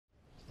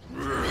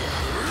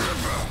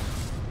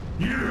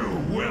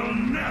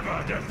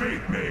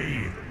defeat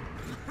me!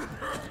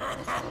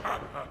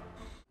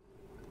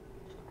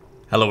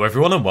 Hello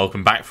everyone and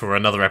welcome back for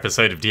another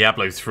episode of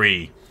Diablo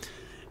 3.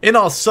 In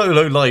our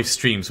solo live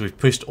streams we've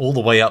pushed all the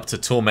way up to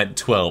Torment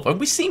 12 and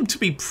we seem to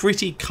be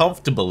pretty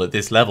comfortable at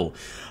this level.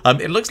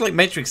 It looks like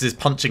Matrix is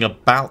punching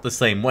about the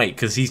same weight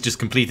because he's just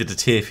completed a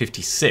tier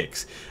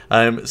 56.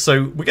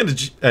 So we're going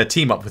to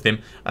team up with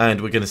him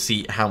and we're going to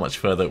see how much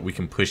further we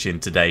can push in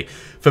today.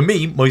 For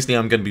me, mostly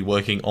I'm going to be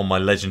working on my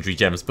legendary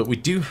gems, but we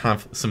do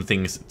have some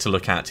things to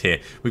look at here.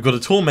 We've got a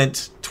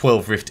Torment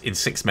 12 Rift in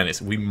 6 minutes.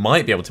 We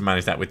might be able to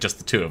manage that with just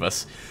the two of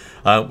us.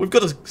 We've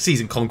got a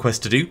season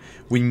conquest to do.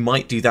 We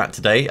might do that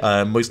today.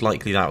 Most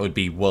likely that would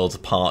be worlds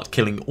apart,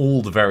 killing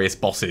all the various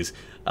bosses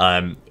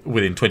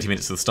within 20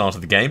 minutes of the start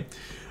of the game.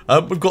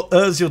 We've got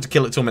Urziel to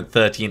kill at Torment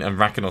 13 and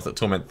Rakanoth at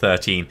Torment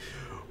 13.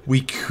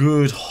 We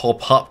could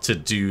hop up to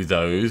do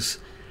those.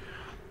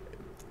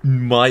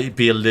 Might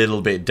be a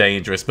little bit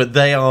dangerous, but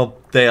they are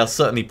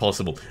certainly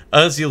possible.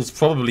 Urziel's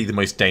probably the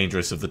most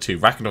dangerous of the two.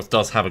 Rakanoth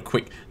does have a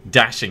quick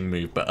dashing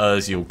move, but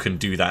Urziel can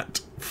do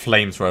that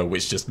flamethrower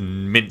which just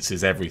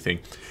minces everything.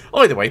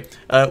 Either way,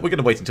 we're going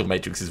to wait until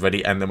Matrix is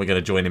ready and then we're going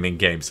to join him in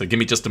game. So give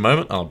me just a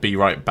moment, I'll be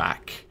right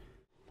back.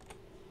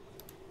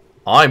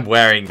 I'm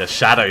wearing the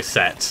shadow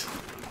set.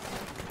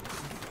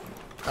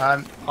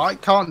 I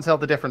can't tell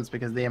the difference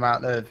because of the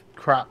amount of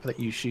crap that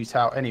you shoot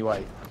out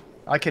anyway.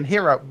 I can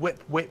hear a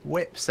whip, whip,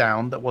 whip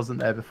sound that wasn't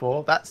there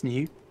before. That's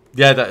new.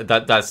 Yeah,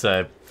 that's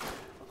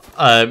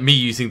me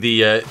using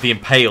the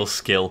impale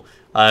skill.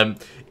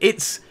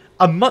 It's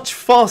a much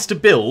faster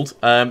build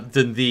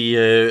than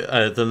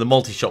the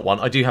multi-shot one.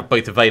 I do have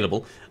both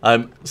available.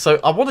 So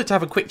I wanted to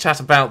have a quick chat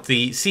about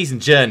the season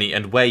journey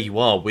and where you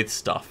are with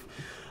stuff.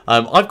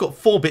 I've got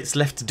 4 bits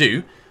left to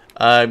do.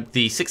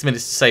 The 6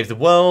 minutes to save the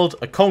world,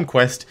 a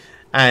conquest,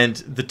 and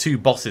the 2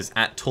 bosses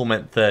at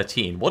Torment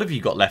 13. What have you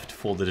got left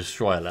for the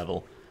Destroyer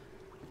level?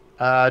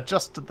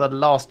 Just the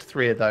last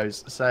 3 of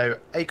those. So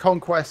a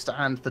conquest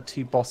and the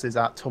 2 bosses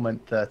at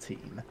Torment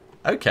 13.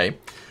 Okay.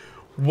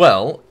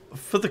 Well,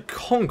 for the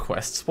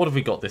conquests, what have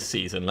we got this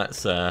season?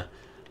 Let's have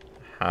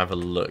a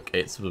look.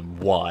 It's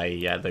Y.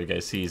 Yeah, there we go.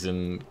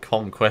 Season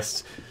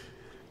conquests.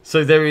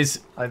 So there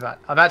is... I've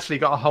actually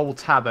got a whole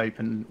tab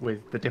open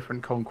with the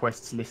different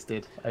conquests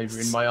listed over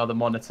in my other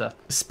monitor.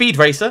 Speed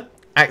Racer.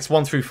 Acts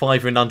 1 through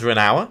 5 are in under an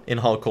hour in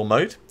hardcore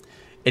mode.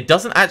 It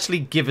doesn't actually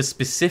give a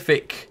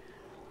specific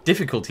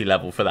difficulty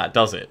level for that,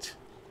 does it?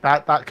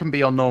 That can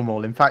be on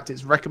normal. In fact,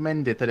 it's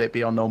recommended that it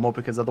be on normal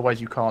because otherwise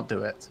you can't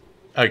do it.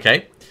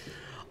 Okay.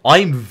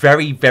 I'm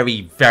very,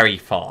 very, very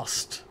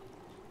fast.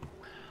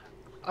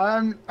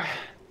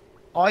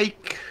 I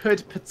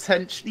could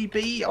potentially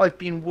be. I've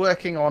been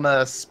working on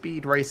a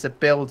Speed Racer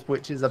build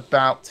which is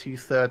about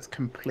 2/3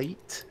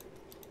 complete.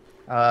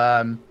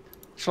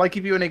 Shall I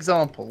give you an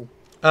example?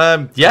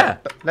 Yeah.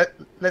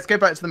 Let's go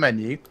back to the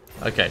menu.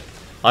 Okay.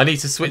 I need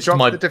to switch to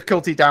my... the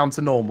difficulty down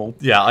to normal.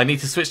 Yeah, I need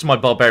to switch to my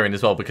Barbarian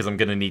as well because I'm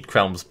going to need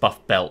Krelm's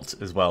buff belt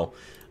as well.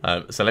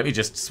 So let me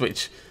just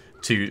switch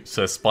to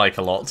Sir Spike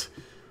a lot.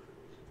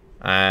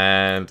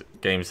 And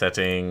game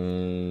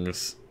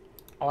settings...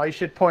 I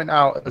should point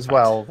out as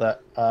well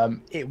that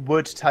it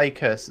would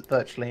take us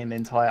virtually an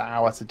entire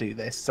hour to do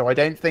this. So I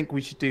don't think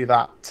we should do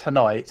that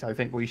tonight. I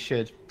think we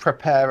should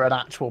prepare an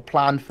actual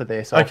plan for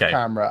this off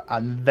camera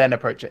and then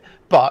approach it.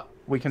 But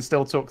we can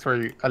still talk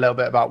through a little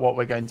bit about what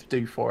we're going to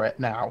do for it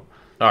now.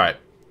 All right.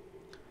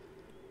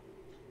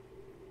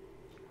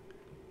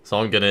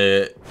 So I'm going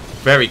to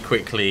very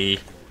quickly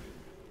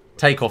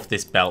take off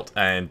this belt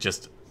and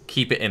just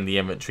keep it in the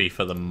inventory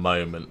for the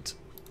moment.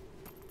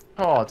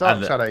 Oh,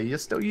 Dark Shadow, you're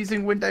still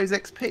using Windows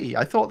XP.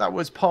 I thought that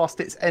was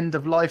past its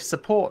end-of-life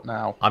support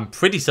now. I'm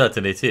pretty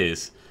certain it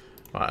is.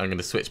 Right, I'm going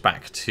to switch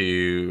back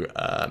to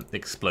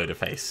Exploder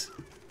Face.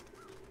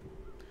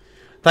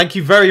 Thank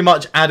you very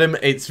much, Adam.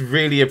 It's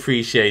really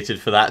appreciated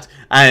for that.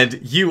 And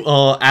you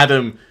are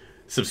Adam,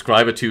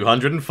 subscriber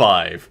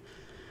 205.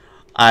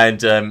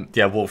 And,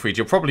 yeah, Warfreed,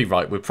 you're probably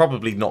right. We're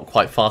probably not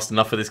quite fast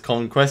enough for this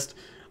conquest.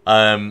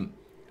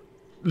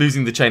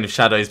 Losing the Chain of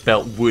Shadows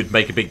belt would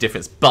make a big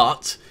difference,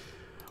 but...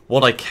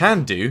 what I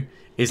can do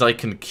is I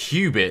can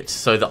cube it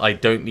so that I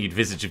don't need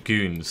Visage of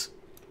Goons.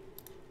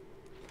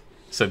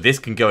 So this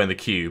can go in the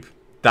cube.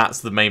 That's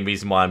the main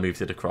reason why I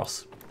moved it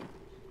across.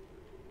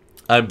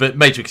 But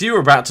Matrix, you were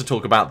about to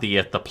talk about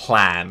the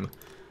plan.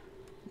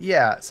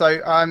 Yeah, so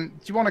do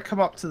you want to come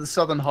up to the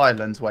Southern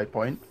Highlands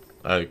waypoint?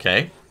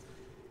 Okay.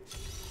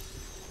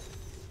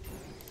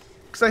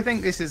 Because I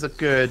think this is a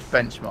good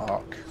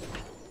benchmark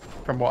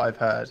from what I've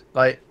heard.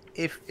 Like,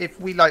 if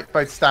we like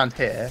both stand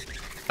here.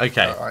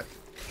 Okay. All right.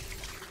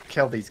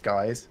 Kill these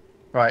guys.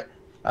 Right.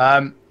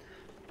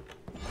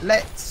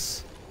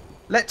 Let's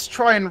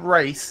try and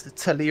race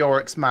to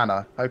Leoric's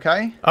Manor,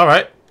 okay? All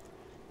right.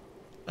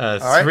 All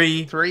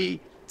right. 3,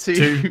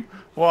 2,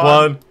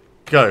 1,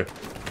 go.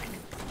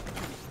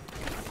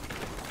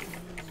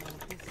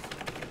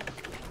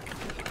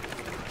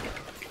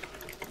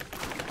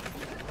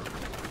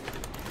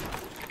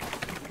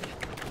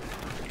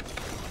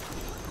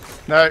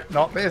 No,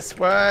 not this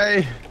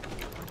way.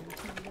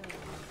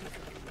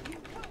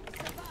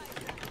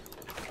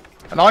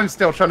 And I'm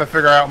still trying to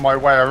figure out my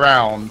way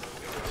around.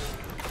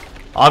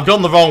 I've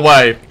gone the wrong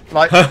way.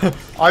 Like,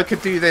 I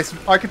could do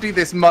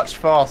this much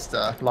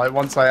faster, like,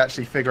 once I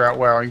actually figure out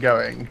where I'm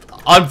going.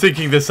 I'm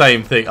thinking the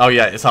same thing. Oh,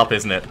 yeah, it's up,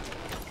 isn't it?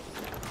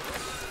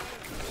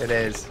 It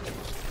is.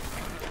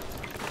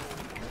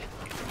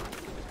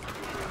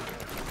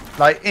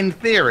 Like, in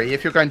theory,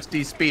 if you're going to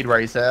do Speed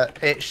Racer,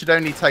 it should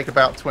only take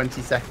about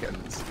 20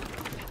 seconds.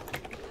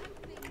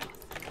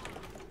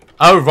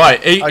 Oh,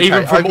 right.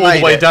 Even from all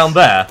the way down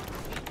there?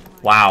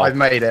 Wow. I've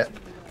made it.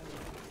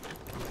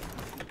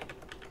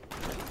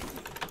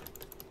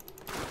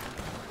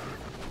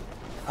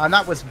 And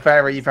that was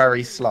very,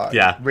 very slow.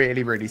 Yeah.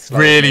 Really, really slow.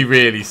 Really,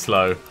 really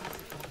slow.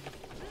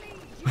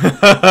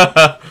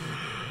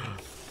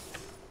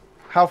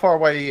 How far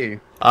away are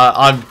you?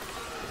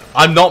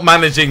 I'm not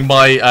managing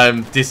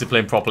my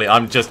discipline properly.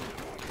 I'm just...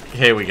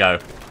 Here we go.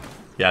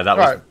 Yeah, that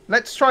was... Right,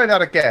 let's try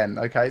that again.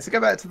 Okay, so go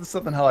back to the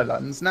Southern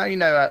Highlands. Now you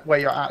know where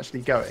you're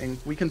actually going.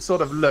 We can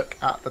sort of look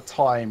at the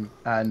time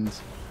and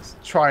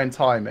try and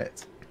time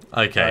it.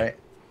 Okay.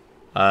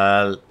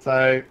 Right?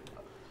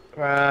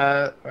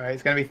 Right,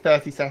 it's going to be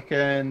 30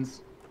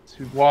 seconds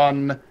to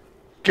 1,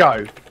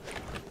 go.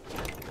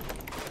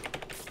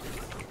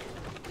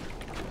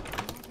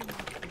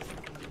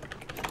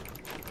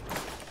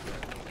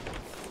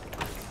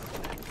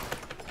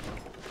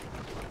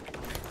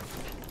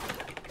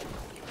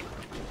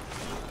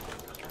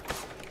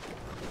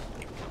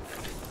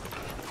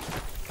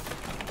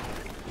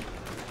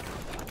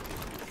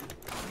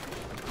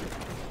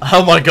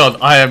 Oh my god,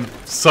 I am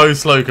so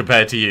slow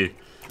compared to you.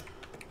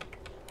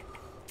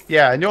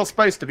 Yeah, and you're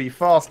supposed to be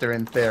faster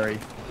in theory.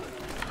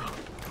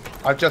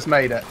 I've just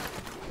made it.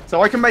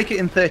 So I can make it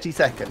in 30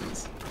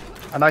 seconds.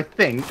 And I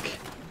think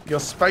you're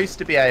supposed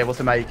to be able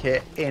to make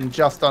it in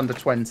just under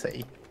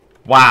 20.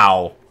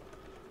 Wow.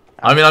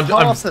 I mean,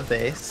 part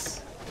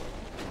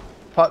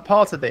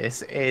of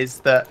this is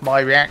that my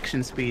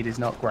reaction speed is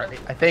not great.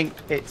 I think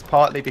it's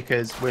partly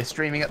because we're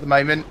streaming at the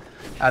moment,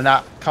 and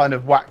that kind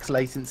of whacks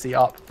latency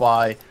up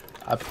by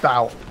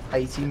about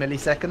 80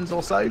 milliseconds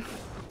or so.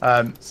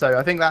 So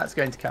I think that's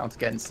going to count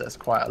against us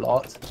quite a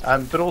lot.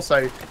 But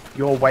also,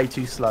 you're way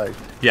too slow.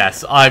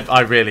 Yes,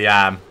 I really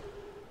am.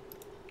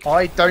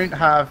 I don't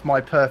have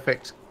my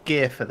perfect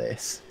gear for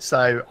this,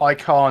 so I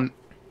can't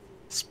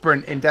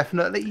sprint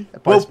indefinitely.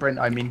 By sprint,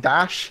 I mean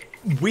dash.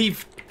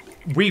 We've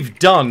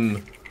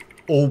done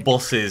all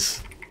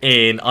bosses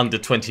in under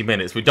 20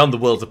 minutes. We've done the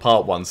Worlds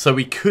Apart one, so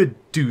we could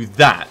do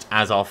that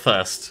as our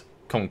first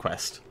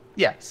conquest.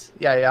 Yes,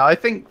 yeah. I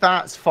think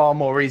that's far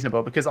more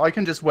reasonable because I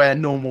can just wear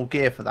normal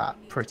gear for that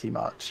pretty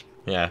much.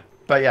 Yeah.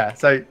 But yeah,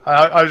 so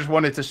I just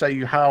wanted to show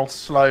you how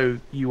slow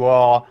you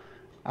are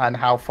and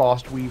how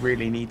fast we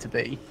really need to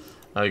be.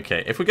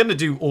 Okay, if we're going to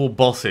do all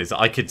bosses,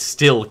 I could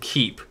still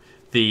keep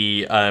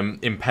the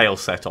Impale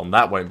set on.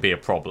 That won't be a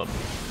problem.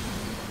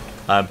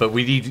 But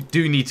we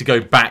do need to go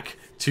back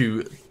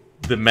to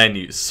the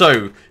menu.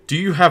 So, do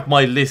you have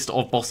my list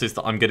of bosses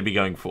that I'm going to be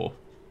going for?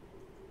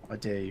 I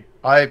do.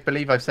 I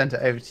believe I've sent it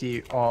over to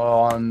you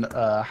on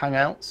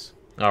Hangouts.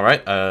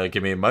 Alright,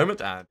 give me a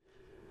moment.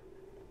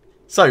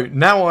 So,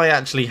 now I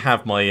actually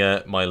have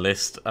my my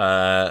list.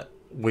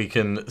 We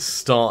can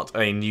start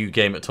a new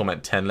game at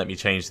Torment 10. Let me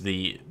change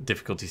the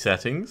difficulty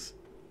settings.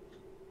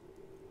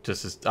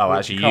 Just as... Oh,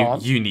 actually,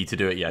 you need to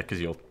do it, yeah,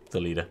 because you're the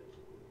leader.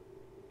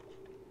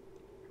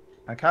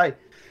 Okay.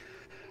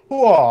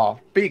 Whoa,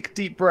 big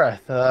deep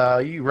breath.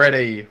 Are you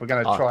ready? We're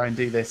going to try and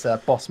do this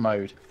boss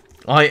mode.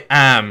 I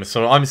am.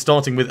 So I'm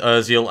starting with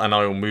Urziel, and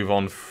I will move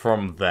on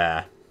from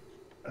there.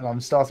 And I'm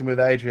starting with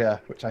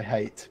Adria, which I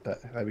hate,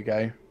 but there we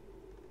go.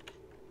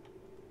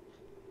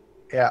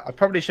 Yeah, I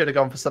probably should have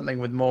gone for something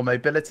with more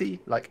mobility,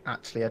 like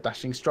actually a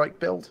dashing strike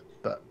build,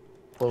 but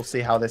we'll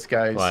see how this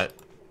goes. Right.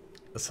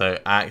 So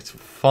Act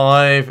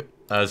 5,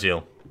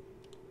 Urziel.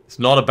 It's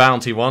not a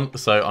bounty one,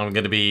 so I'm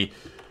going to be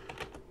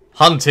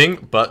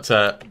hunting, but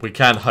we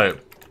can hope.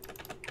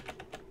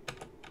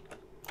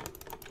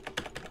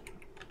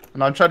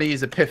 And I'm trying to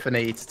use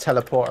Epiphany to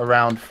teleport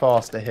around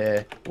faster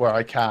here, where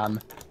I can.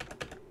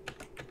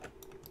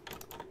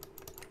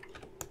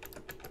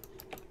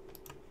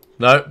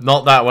 No,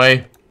 not that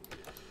way.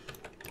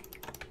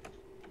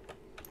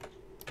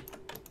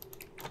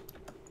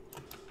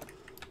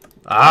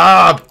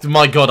 Ah,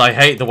 my god, I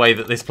hate the way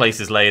that this place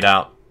is laid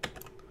out.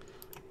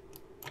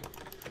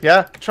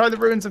 Yeah, try the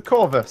Ruins of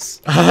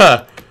Corvus.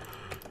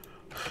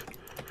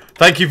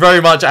 Thank you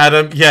very much,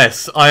 Adam.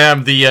 Yes, I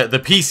am the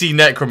PC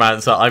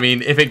Necromancer. I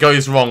mean, if it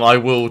goes wrong, I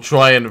will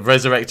try and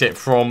resurrect it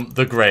from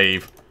the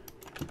grave.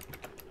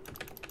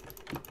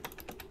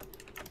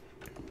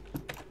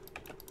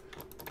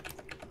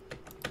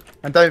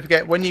 And don't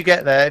forget, when you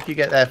get there, if you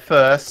get there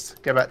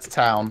first, go back to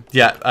town.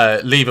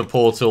 Yeah, leave a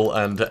portal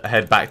and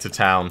head back to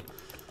town.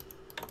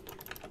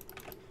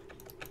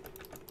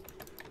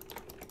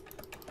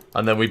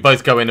 And then we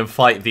both go in and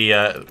fight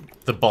the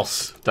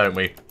boss, don't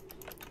we?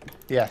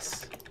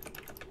 Yes.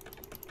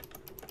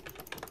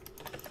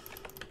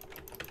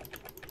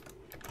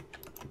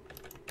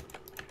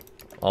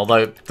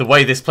 Although, the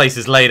way this place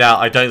is laid out,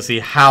 I don't see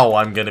how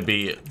I'm going to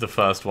be the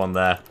first one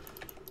there.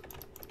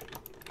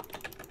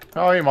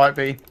 Oh, you might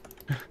be.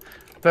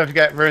 Don't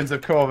forget Ruins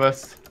of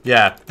Corvus.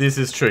 Yeah, this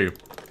is true.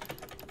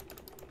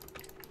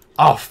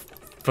 Oh,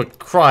 for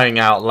crying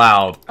out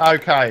loud.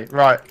 Okay,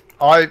 right.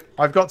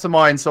 I've got to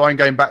mine, so I'm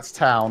going back to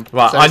town.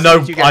 Right, so I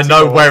know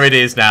yours... where it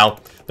is now.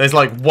 There's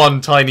like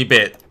one tiny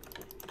bit.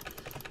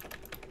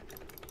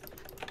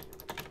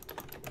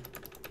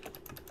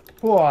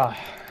 Whoa.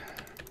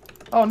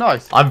 Oh,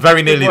 nice. I'm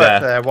very nearly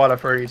there.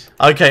 Wallafried.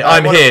 Okay,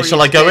 I'm here.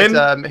 Shall I go in?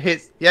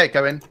 Yeah,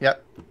 go in.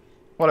 Yep.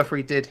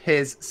 Wallafried did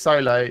his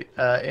solo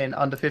in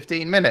under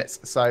 15 minutes,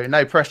 so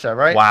no pressure,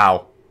 right?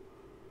 Wow.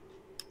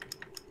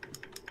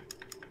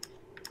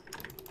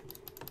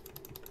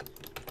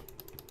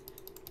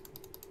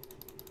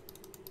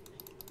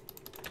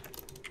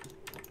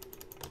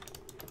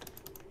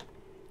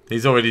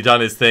 He's already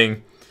done his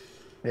thing.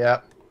 Yeah.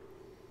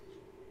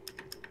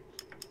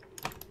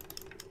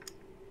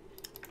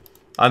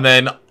 And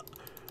then...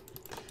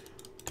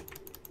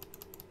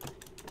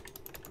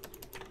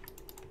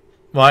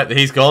 Right,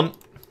 he's gone.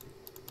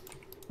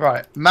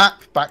 Right,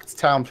 map back to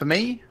town for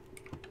me.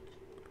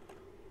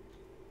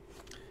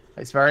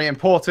 It's very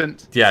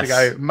important to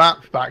go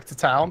map back to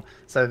town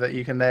so that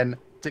you can then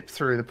dip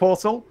through the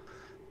portal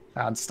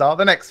and start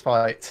the next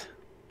fight.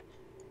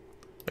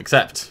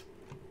 Accept.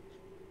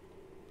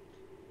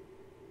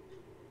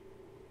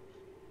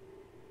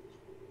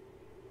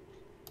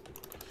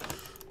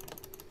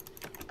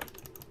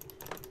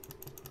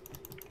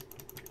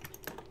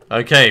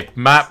 Okay,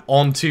 map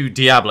onto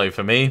Diablo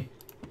for me.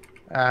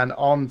 And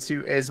on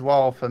to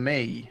Iswal for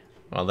me.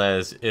 Well,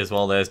 there's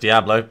Iswal, there's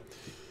Diablo.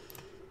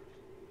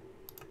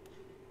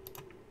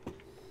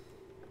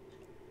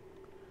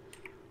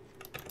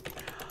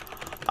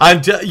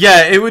 And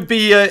yeah, it would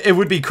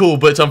be cool,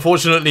 but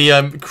unfortunately,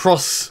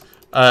 cross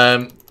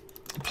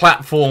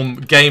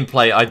platform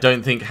gameplay I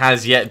don't think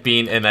has yet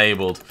been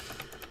enabled.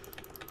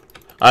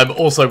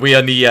 Also, we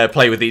only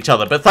play with each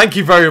other, but thank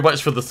you very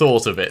much for the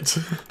thought of it.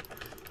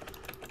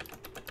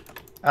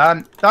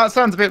 That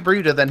sounds a bit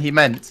ruder than he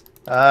meant.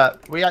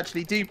 We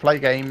actually do play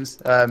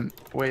games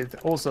with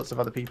all sorts of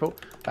other people.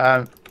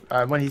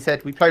 When he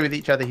said we play with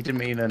each other, he didn't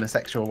mean in a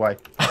sexual way.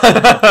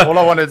 All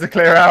I wanted to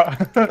clear out.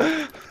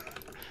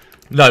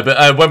 No,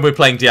 but when we're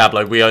playing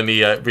Diablo, we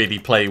only really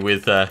play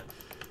with us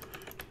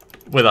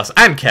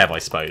and Kev, I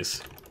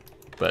suppose.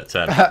 But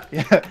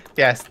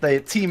yes, the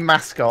team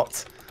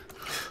mascot.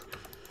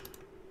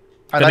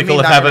 And Pinnacle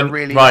of that Heaven. in a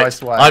really Right,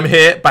 nice way. I'm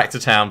here. Back to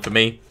town for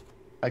me.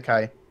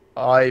 Okay.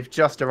 I've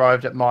just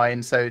arrived at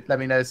mine, so let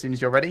me know as soon as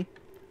you're ready.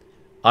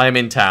 I am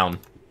in town.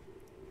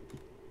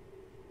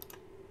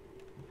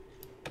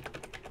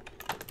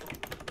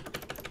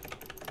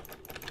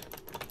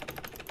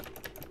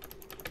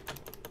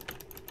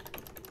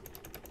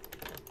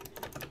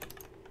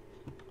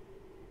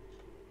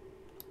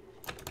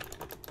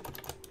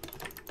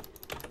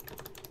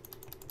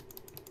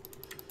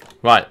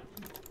 Right.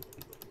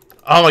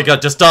 Oh my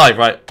god, just die.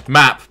 Right.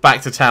 Map.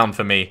 Back to town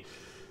for me.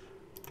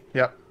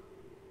 Yep.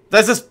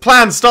 There's this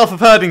planned staff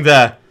of herding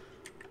there.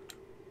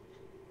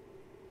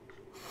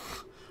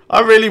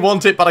 I really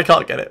want it, but I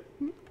can't get it.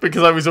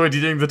 Because I was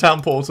already doing the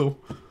town portal.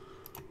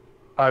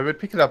 I would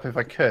pick it up if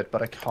I could,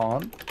 but I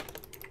can't.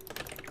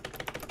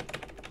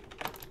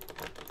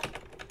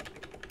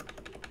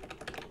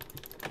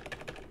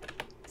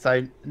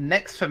 So,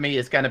 next for me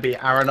is going to be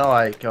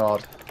Aranai.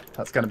 God,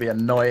 that's going to be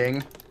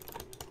annoying.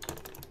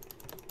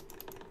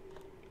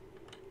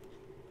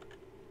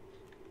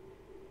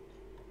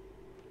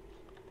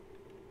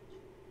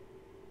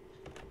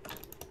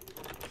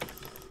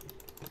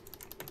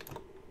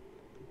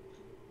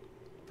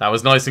 That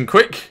was nice and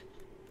quick.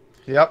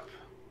 Yep.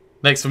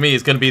 Next for me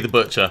is going to be the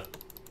butcher.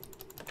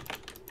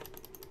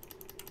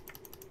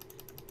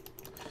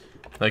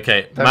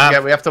 Okay, Don't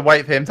forget, we have to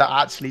wait for him to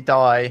actually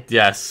die.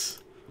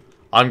 Yes.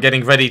 I'm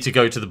getting ready to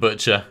go to the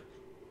butcher.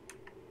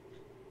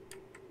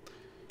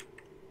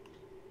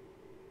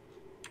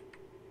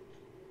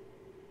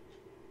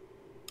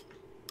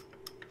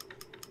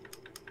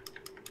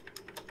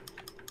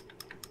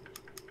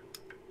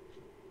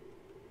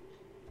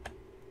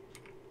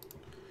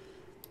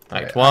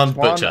 Act 1,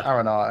 butcher.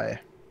 Aranai.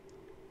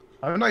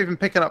 I'm not even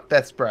picking up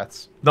Death's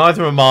Breaths.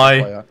 Neither am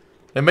I.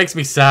 It makes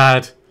me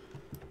sad.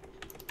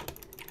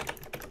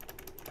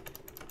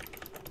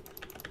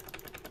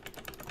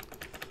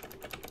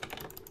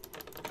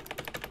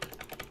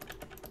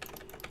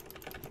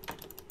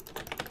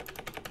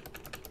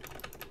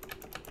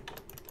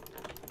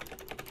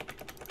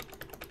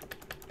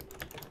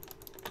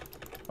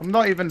 I'm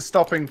not even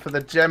stopping for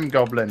the gem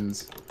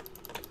goblins.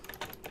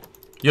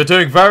 You're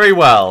doing very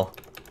well.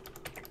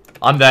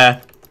 I'm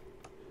there.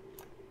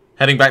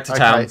 Heading back to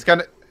town. It's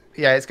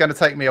gonna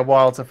take me a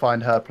while to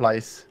find her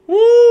place.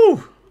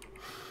 Woo!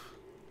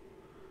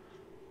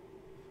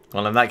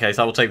 Well, in that case,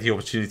 I will take the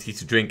opportunity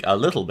to drink a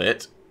little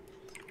bit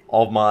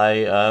of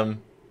my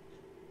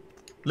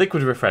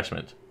liquid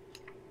refreshment.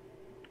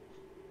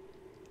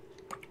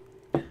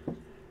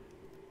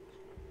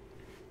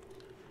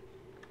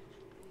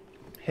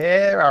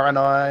 Here, aren't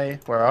I?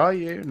 Where are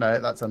you? No,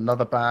 that's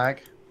another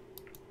bag.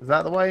 Is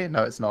that the way?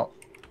 No, it's not.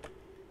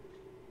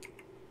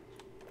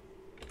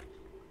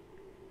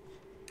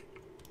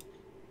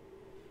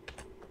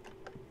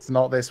 It's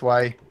not this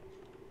way.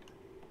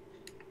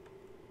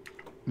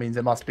 Means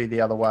it must be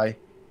the other way.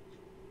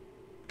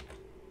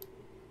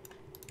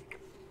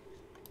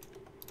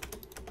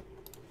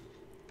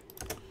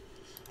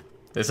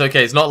 It's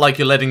okay. It's not like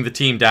you're letting the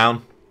team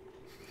down.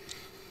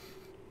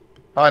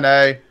 I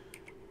know.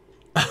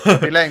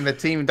 I'd be letting the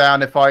team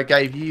down if I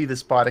gave you the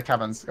spider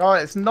caverns. Oh,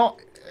 it's not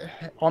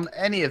on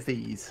any of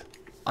these.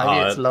 Maybe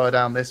it's lower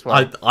down this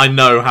way. I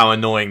know how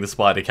annoying the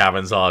spider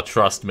caverns are,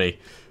 trust me.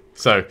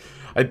 So,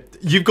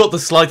 you've got the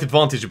slight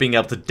advantage of being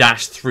able to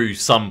dash through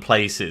some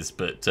places,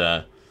 but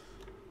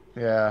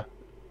yeah,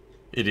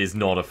 it is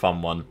not a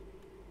fun one.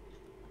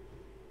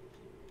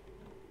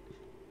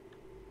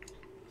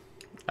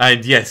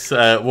 And yes,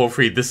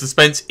 Warfried, the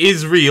suspense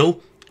is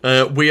real.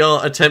 We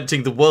are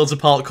attempting the Worlds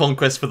Apart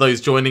conquest for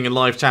those joining in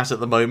live chat at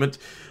the moment.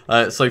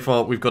 So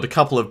far, we've got a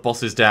couple of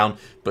bosses down,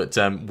 but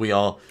we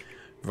are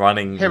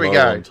running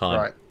low on time.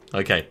 Right.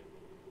 Okay.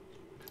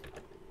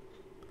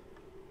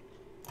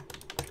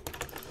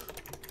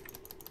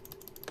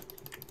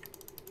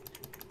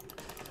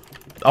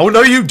 Oh,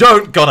 no, you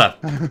don't!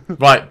 Got her!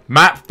 Right,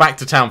 map back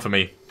to town for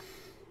me.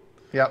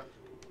 Yep.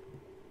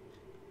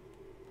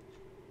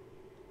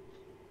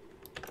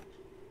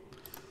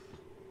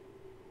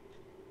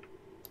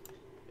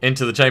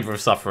 Into the Chamber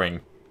of Suffering.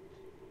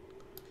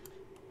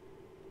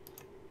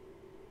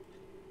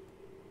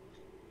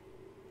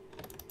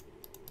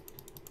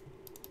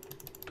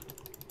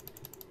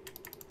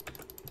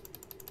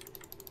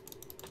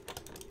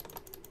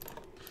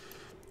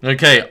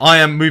 Okay, I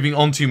am moving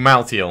on to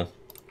Malthiel.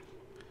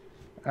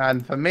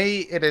 And for me,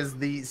 it is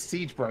the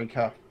Siege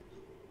Breaker.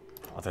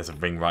 Oh, there's a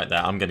ring right there.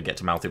 I'm going to get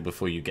to Malthiel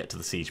before you get to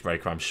the Siege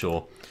Breaker, I'm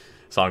sure.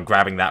 So I'm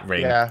grabbing that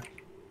ring. Yeah,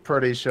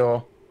 pretty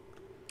sure.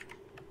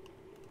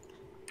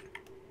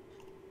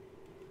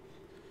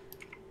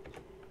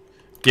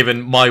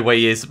 Given my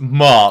way is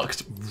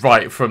marked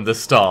right from the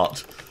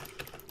start.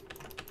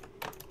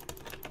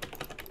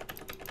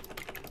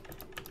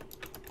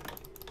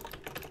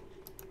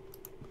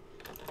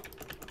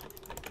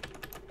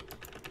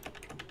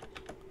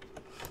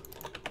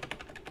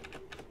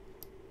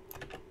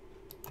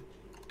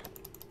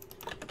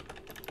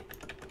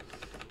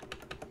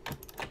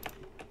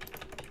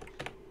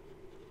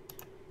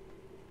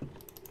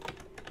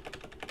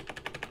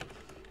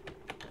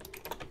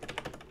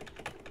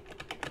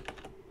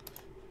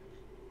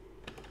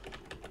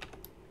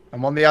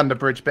 I'm on the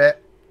underbridge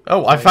bit.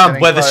 Oh, I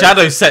found where the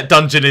Shadow Set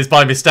dungeon is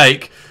by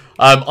mistake.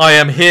 I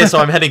am here, so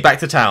I'm heading back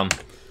to town.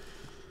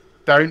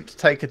 Don't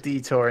take a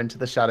detour into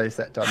the Shadow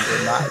Set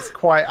dungeon. That's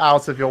quite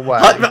out of your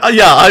way.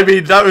 Yeah, I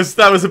mean, that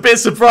was a bit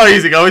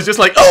surprising. I was just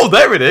like, oh,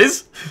 there it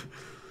is.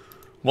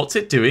 What's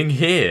it doing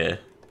here?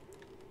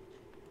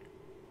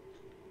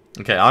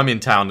 Okay, I'm in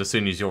town as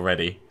soon as you're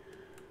ready.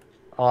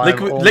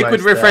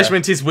 Liquid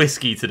refreshment is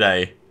whiskey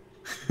today.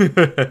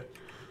 Here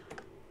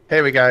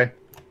we go.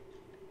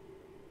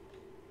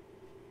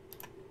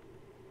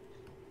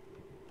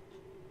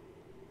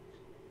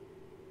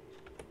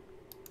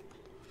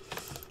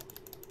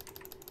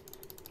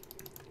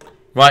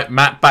 Right,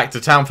 map back to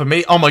town for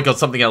me. Oh my god,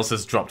 something else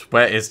has dropped.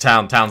 Where is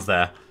town? Town's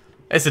there.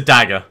 It's a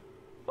dagger.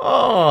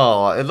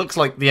 Oh, it looks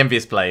like the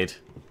Envious Blade.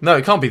 No,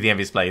 it can't be the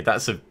Envious Blade.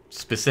 That's a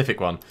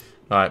specific one.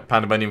 Alright,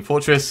 Pandemonium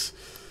Fortress.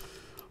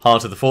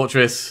 Heart of the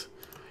Fortress.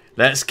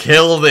 Let's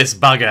kill this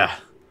bugger.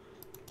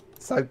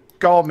 So,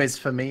 Gom is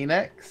for me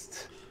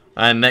next.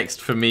 And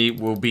next for me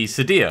will be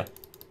Sadir.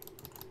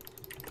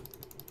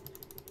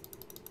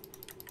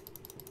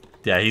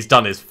 Yeah, he's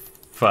done his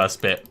first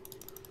bit.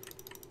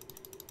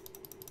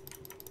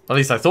 At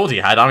least I thought he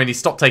had. I mean, he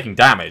stopped taking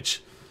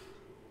damage.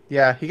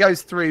 Yeah, he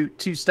goes through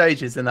 2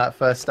 stages in that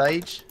first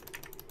stage.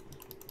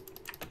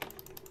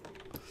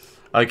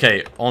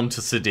 Okay, on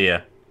to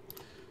Sadir.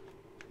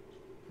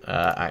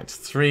 Act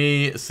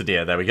 3,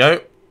 Sadir, there we go.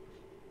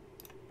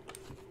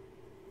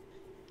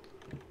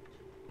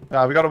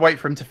 We got to wait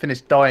for him to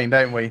finish dying,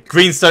 don't we?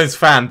 Greenstone's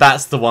fan,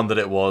 that's the one that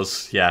it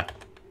was. Yeah.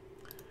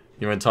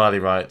 You're entirely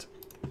right.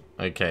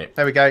 Okay.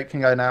 There we go, can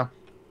go now.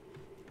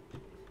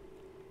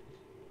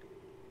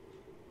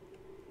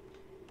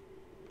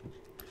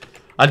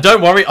 And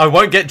don't worry, I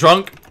won't get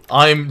drunk.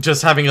 I'm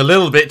just having a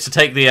little bit to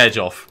take the edge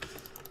off.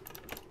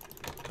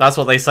 That's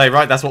what they say,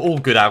 right? That's what all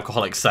good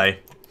alcoholics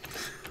say.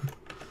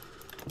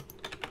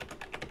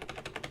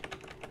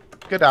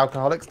 Good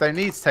alcoholics don't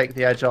need to take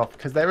the edge off,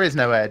 because there is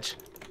no edge.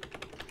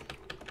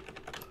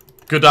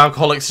 Good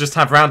alcoholics just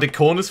have rounded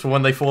corners for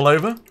when they fall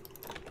over?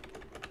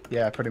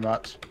 Yeah, pretty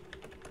much.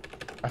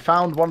 I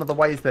found one of the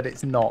ways that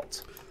it's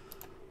not.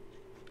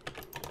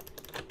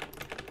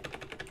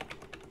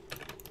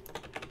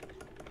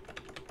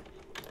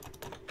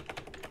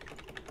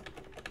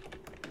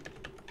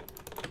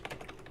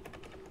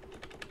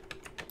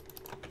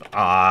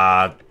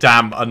 Ah,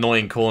 damn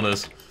annoying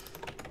corners.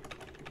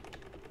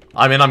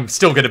 I mean, I'm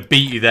still going to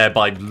beat you there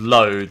by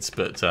loads,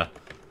 but...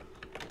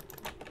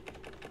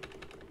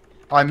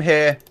 I'm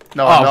here.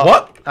 No, I'm not.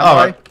 What? Am All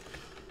I? right.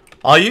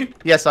 Are you?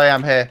 Yes, I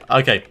am here.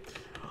 Okay.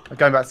 I'm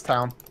going back to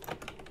town.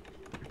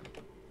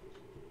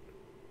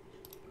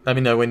 Let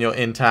me know when you're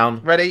in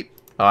town. Ready?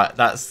 Alright,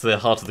 that's the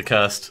Heart of the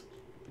Cursed.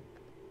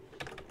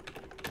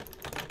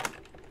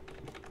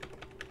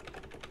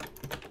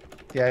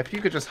 Yeah, if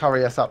you could just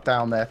hurry us up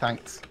down there,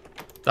 thanks.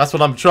 That's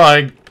what I'm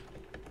trying.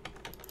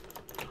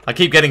 I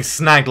keep getting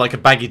snagged like a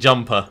baggy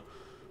jumper.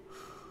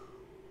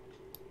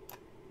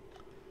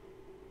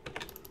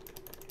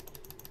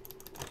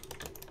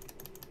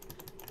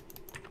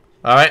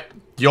 Alright,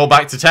 you're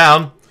back to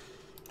town.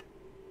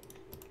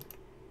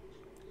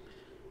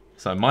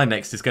 So my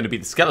next is going to be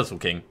the Skeletal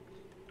King.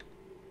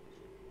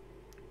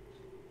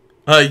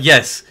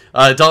 Yes,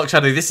 Dark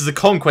Shadow, this is a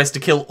conquest to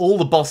kill all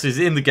the bosses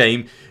in the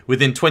game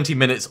within 20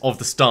 minutes of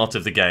the start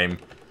of the game.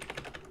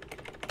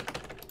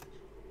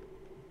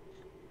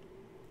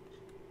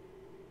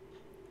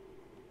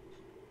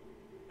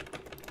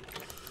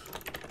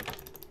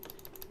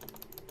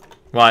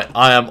 Right,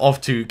 I am off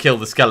to kill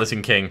the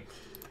Skeleton King.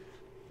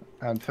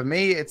 And for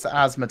me, it's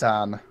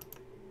Asmodan.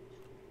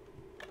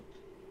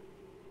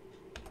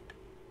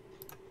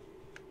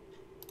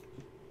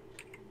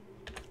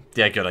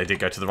 Yeah, good, I did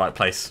go to the right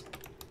place.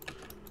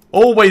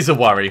 Always a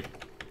worry.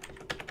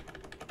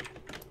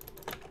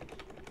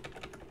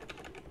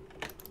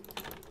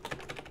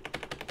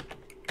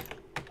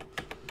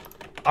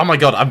 Oh my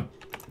god, I'm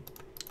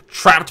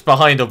trapped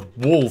behind a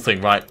wall thing,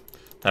 right?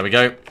 There we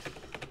go.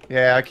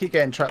 Yeah, I keep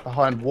getting trapped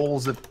behind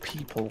walls of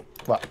people.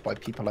 Well, by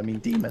people I mean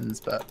demons,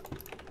 but...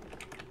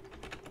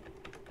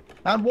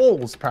 And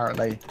walls,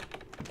 apparently.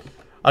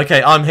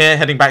 Okay, I'm here,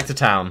 heading back to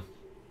town.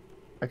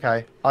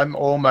 Okay, I'm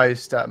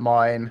almost at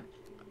mine.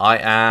 I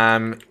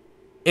am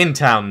in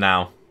town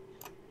now.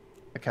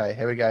 Okay,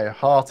 here we go.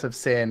 Heart of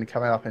Sin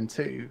coming up in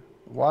 2,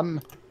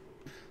 1.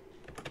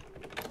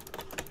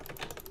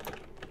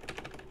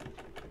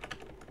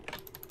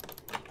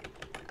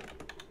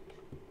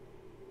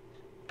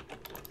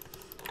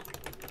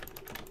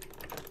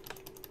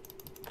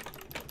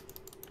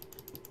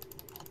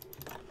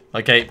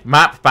 Okay,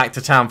 map back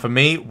to town for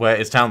me. Where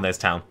is town? There's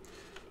town.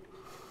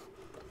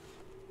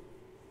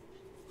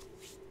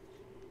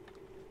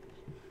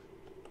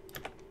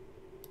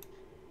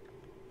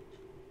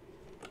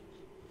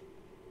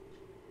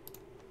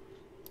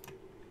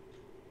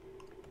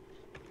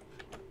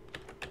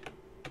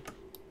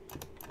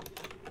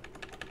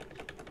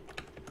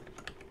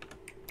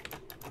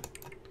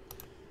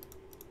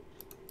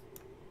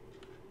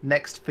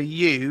 Next for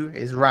you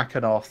is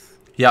Rakanoth.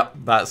 Yep,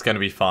 that's going to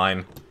be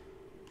fine.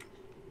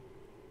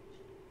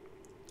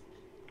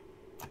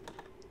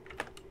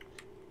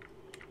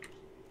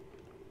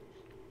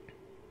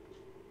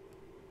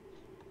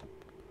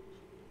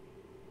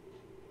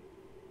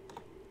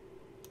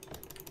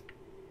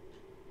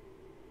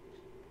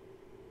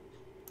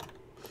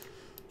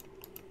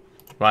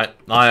 Right,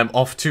 I am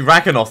off to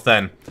Rakanoth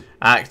then.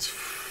 Act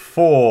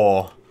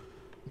 4.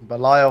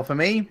 Belial for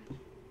me.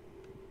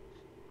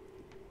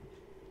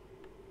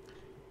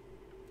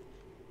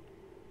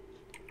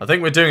 I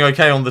think we're doing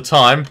okay on the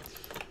time.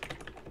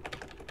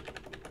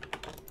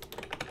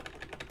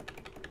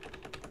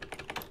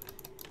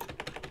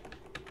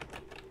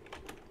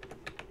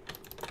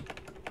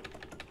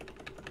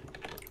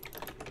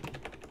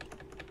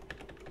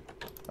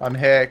 I'm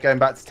here, going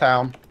back to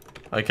town.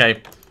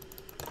 Okay.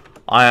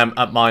 I am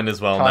at mine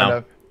as well Kind now.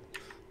 of.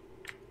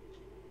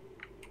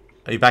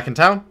 Are you back in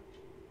town?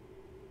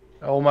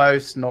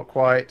 Almost, not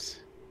quite.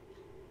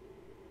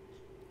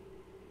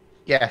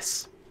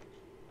 Yes.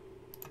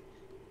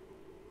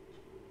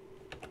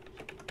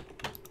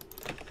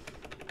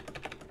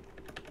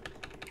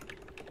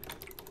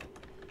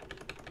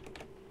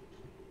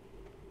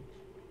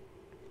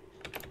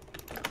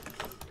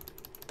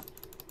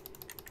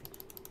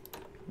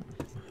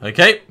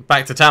 Okay,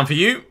 back to town for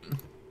you.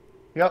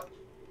 Yep.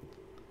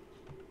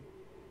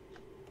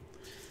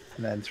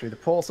 And then through the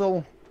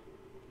portal.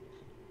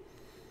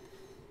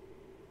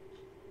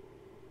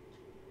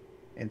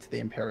 Into the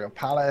Imperial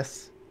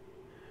Palace.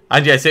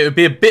 And yes, it would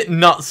be a bit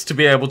nuts to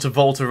be able to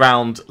vault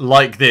around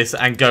like this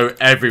and go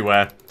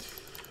everywhere.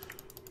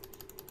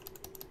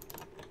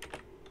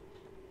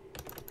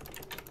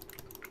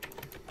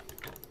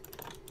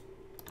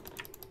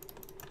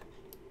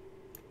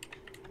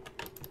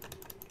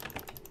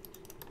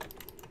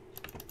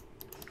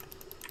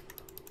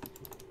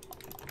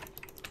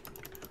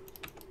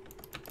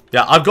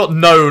 Yeah, I've got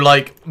no,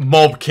 like,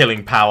 mob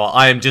killing power.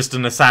 I am just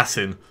an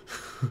assassin.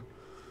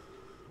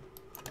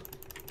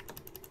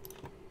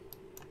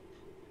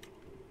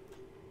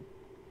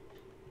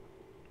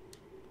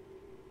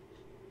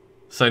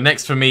 So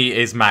next for me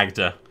is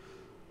Magda.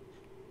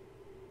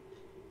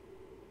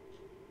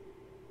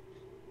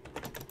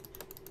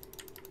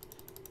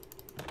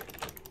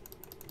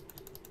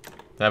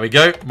 There we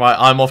go. Right,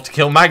 I'm off to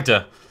kill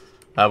Magda.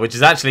 Which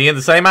is actually in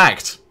the same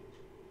act.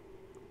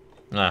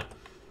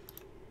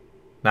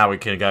 Now we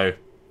can go.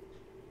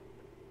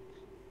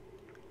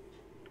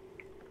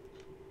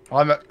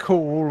 I'm at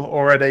cool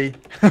already.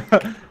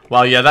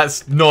 Well, yeah,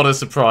 that's not a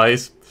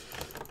surprise.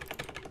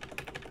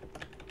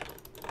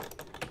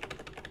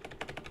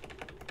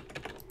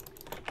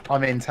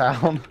 I'm in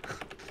town.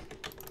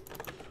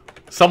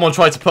 Someone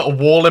tried to put a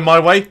wall in my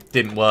way.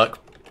 Didn't work.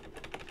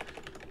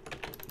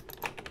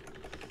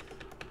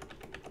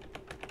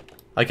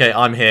 Okay,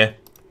 I'm here.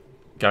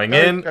 Going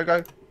in.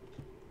 Go.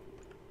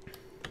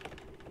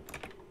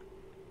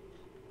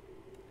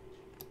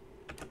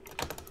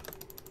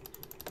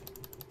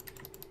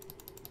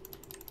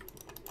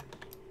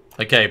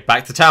 Okay,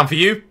 back to town for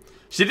you.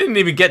 She didn't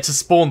even get to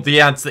spawn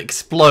the ants that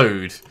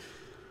explode.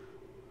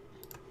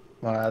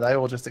 They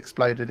all just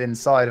exploded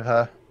inside of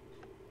her.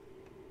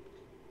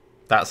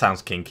 That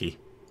sounds kinky.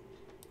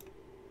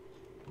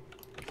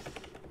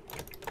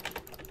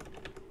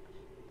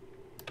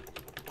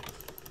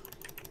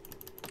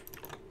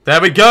 There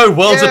we go,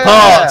 worlds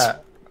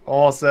apart.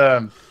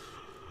 Awesome.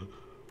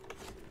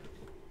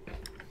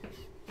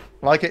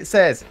 Like it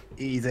says,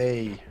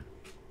 easy.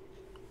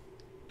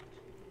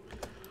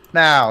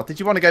 Now, did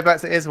you want to go back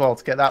to Iswell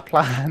to get that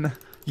plan?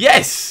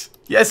 Yes!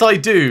 Yes, I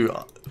do.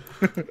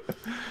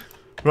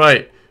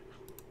 Right.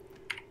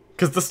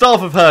 Because the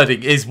Staff of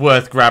Herding is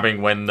worth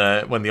grabbing when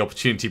the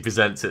opportunity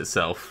presents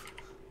itself.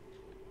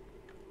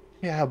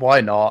 Yeah,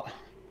 why not?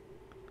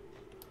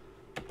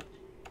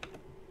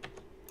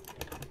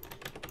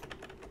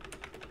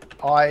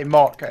 I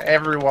mock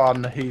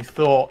everyone who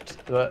thought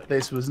that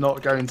this was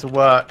not going to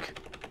work.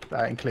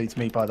 That includes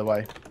me, by the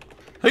way.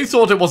 Who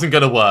thought it wasn't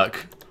going to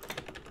work?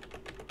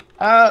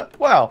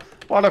 Well,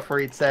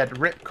 Wallafreed said,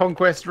 "Rip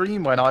Conquest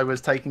Dream" when I was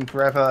taking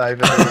forever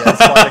over the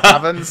spider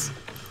caverns.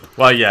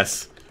 Well,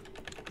 yes.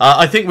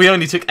 I think we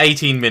only took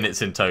 18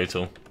 minutes in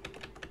total.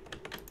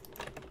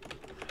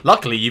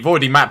 Luckily, you've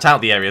already mapped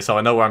out the area, so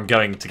I know where I'm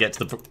going to get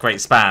to the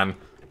Great Span.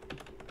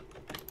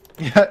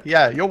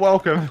 Yeah, you're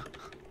welcome.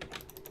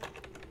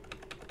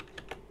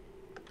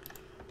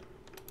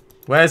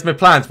 Where's my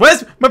plans?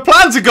 Where's my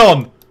plans are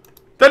gone?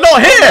 They're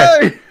not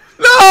here.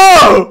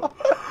 No!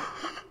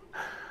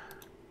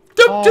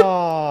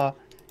 Oh,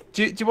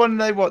 do you want to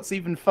know what's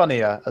even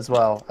funnier as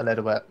well, a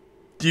little bit?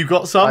 You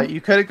got some?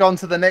 You could have gone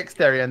to the next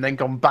area and then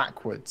gone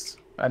backwards,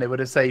 and it would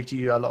have saved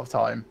you a lot of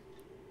time.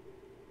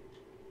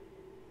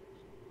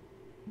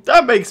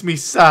 That makes me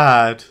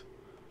sad.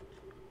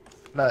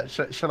 Look,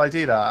 shall I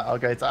do that? I'll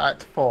go to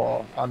Act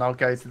 4, and I'll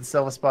go to the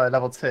Silver Spire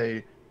level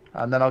 2,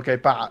 and then I'll go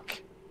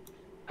back.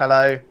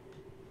 Hello,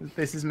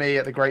 this is me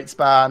at the Great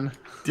Span.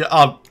 Yeah,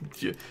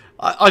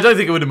 I don't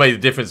think it would have made a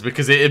difference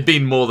because it had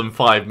been more than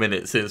 5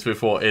 minutes since we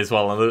fought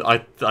Iswell,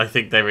 and I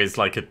think there is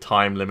like a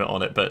time limit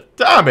on it, but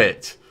damn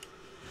it!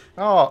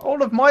 Oh,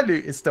 all of my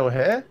loot is still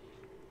here.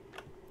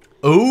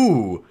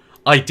 Ooh,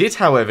 I did,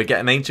 however,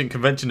 get an ancient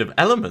convention of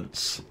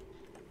elements.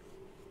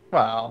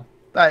 Well,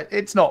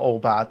 it's not all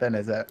bad then,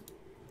 is it?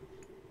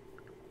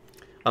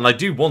 And I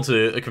do want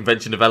a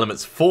convention of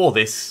elements for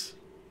this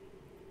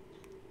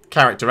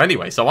character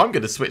anyway, so I'm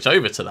going to switch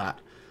over to that.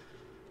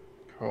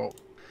 Cool.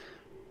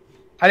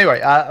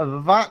 Anyway,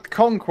 that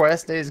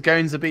conquest is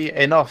going to be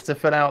enough to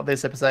fill out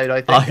this episode,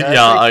 I think.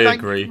 I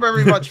agree. Thank you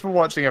very much for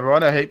watching,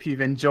 everyone. I hope you've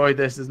enjoyed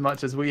this as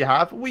much as we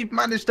have. We've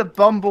managed to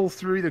bumble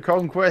through the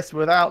conquest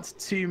without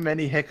too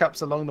many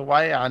hiccups along the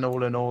way, and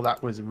all in all,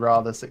 that was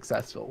rather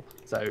successful.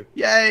 So,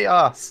 yay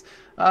us!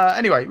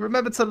 Anyway,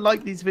 remember to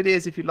like these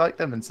videos if you like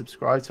them, and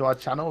subscribe to our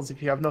channels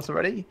if you have not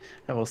already.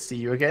 And we'll see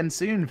you again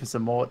soon for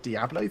some more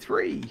Diablo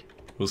 3.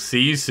 We'll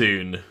see you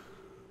soon.